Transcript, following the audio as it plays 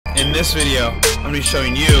In this video, I'm going to be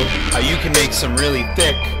showing you how you can make some really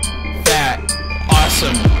thick, fat,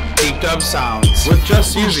 awesome deep dub sounds with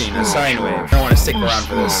just using a sine wave. I don't want to stick around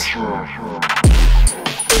for this.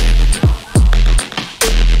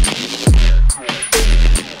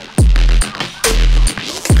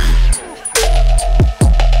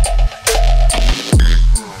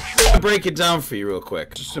 Break it down for you real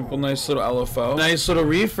quick. Just simple, nice little LFO. Nice little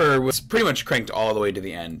reefer. It's pretty much cranked all the way to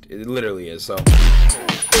the end. It literally is.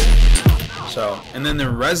 So, and then the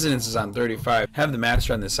resonance is on 35. Have the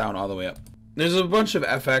master on the sound all the way up. There's a bunch of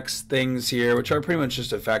FX things here, which are pretty much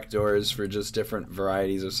just effectors for just different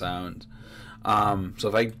varieties of sound. So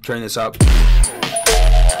if I turn this up, so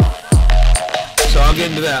I'll get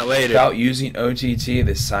into that later. Without using OTT,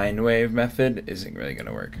 the sine wave method isn't really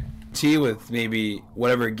gonna work. T with maybe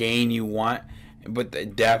whatever gain you want, but the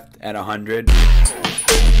depth at 100.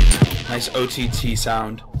 Nice OTT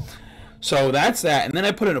sound. So that's that, and then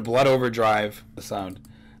I put in a blood overdrive the sound.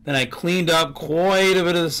 Then I cleaned up quite a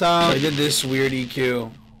bit of the sound. I did this weird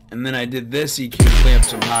EQ, and then I did this EQ to clean up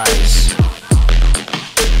some highs,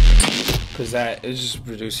 because that is just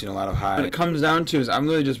producing a lot of highs. What it comes down to is I'm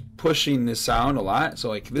really just pushing this sound a lot. So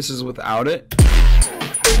like this is without it.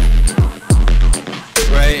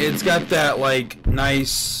 Right, it's got that like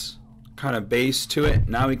nice kind of bass to it.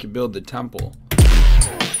 Now we can build the tempo.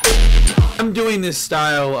 I'm doing this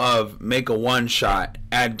style of make a one shot,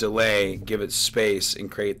 add delay, give it space, and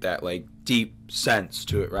create that like deep sense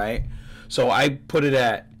to it, right? So I put it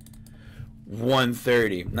at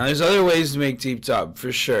 130. Now there's other ways to make deep dub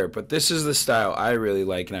for sure, but this is the style I really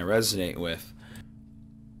like and I resonate with.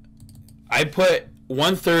 I put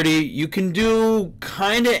 130. You can do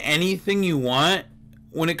kind of anything you want.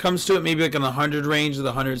 When it comes to it, maybe like in the 100 range or the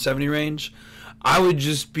 170 range, I would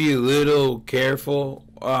just be a little careful.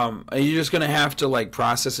 You're just gonna have to like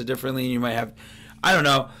process it differently, and you might have, I don't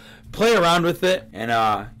know, play around with it, and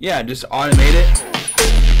yeah, just automate it,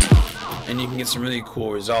 and you can get some really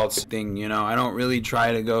cool results. You know, I don't really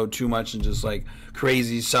try to go too much and just like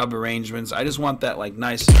crazy sub arrangements. I just want that like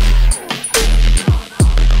nice.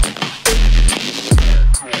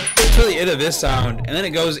 Really it of this sound, and then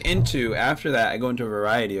it goes into, after that I go into a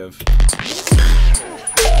variety of,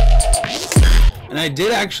 and I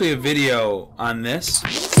did actually a video on this,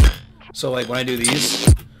 so like when I do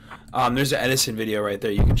these, there's an Edison video right there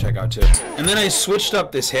you can check out too. And then I switched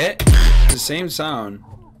up this hit, the same sound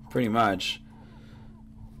pretty much,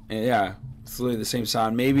 and yeah, it's literally the same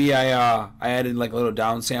sound. Maybe I added like a little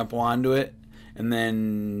down sample onto it, and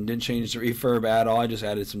then didn't change the reverb at all. I just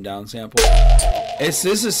added some down sample. This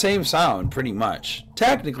is the same sound, pretty much.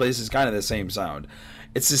 Technically, this is kind of the same sound.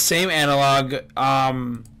 It's the same analog. I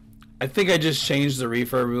think I just changed the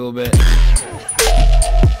reverb a little bit.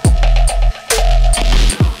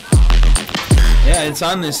 Yeah, it's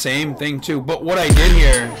on the same thing too. But what I did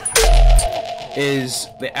here is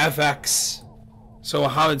the FX. So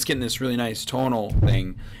how it's getting this really nice tonal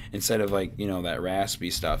thing instead of like, you know, that raspy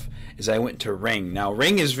stuff, is I went to ring. Now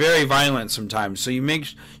ring is very violent sometimes, so you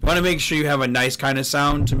want to make sure you have a nice kind of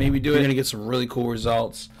sound to maybe do it. You're gonna get some really cool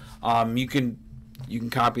results. You can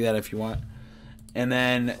copy that if you want. And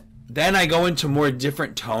then I go into more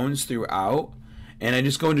different tones throughout, and I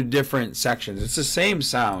just go into different sections. It's the same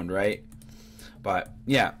sound, right? But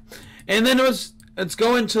yeah. And then let's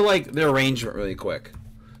go into like the arrangement really quick.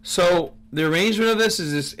 So the arrangement of this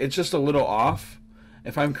is this, it's just a little off.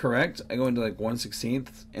 If I'm correct, I go into like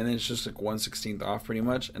 1/16, and then it's just like 1/16 off pretty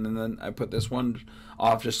much, and then I put this one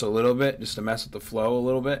off just a little bit, just to mess with the flow a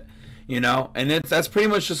little bit, you know. And that's pretty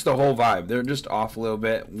much just the whole vibe. They're just off a little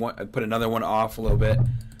bit. I put another one off a little bit,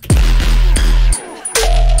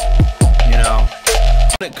 you know.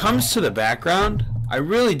 When it comes to the background, I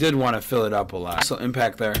really did want to fill it up a lot. So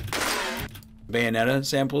impact there, Bayonetta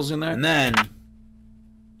samples in there, and then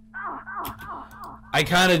I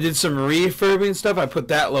kind of did some refurbing stuff. I put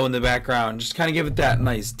that low in the background, just kind of give it that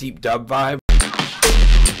nice deep dub vibe.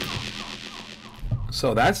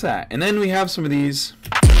 So that's that. And then we have some of these,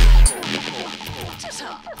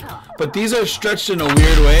 but these are stretched in a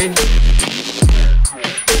weird way.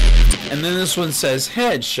 And then this one says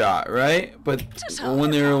headshot, right? But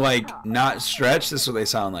when they're like not stretched, this is what they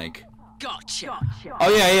sound like. Gotcha. Oh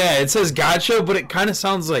yeah, it says gotcha, but it kind of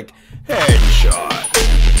sounds like headshot.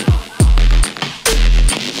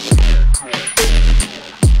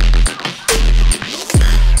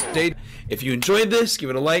 If you enjoyed this, give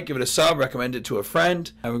it a like, give it a sub, recommend it to a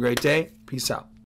friend. Have a great day. Peace out.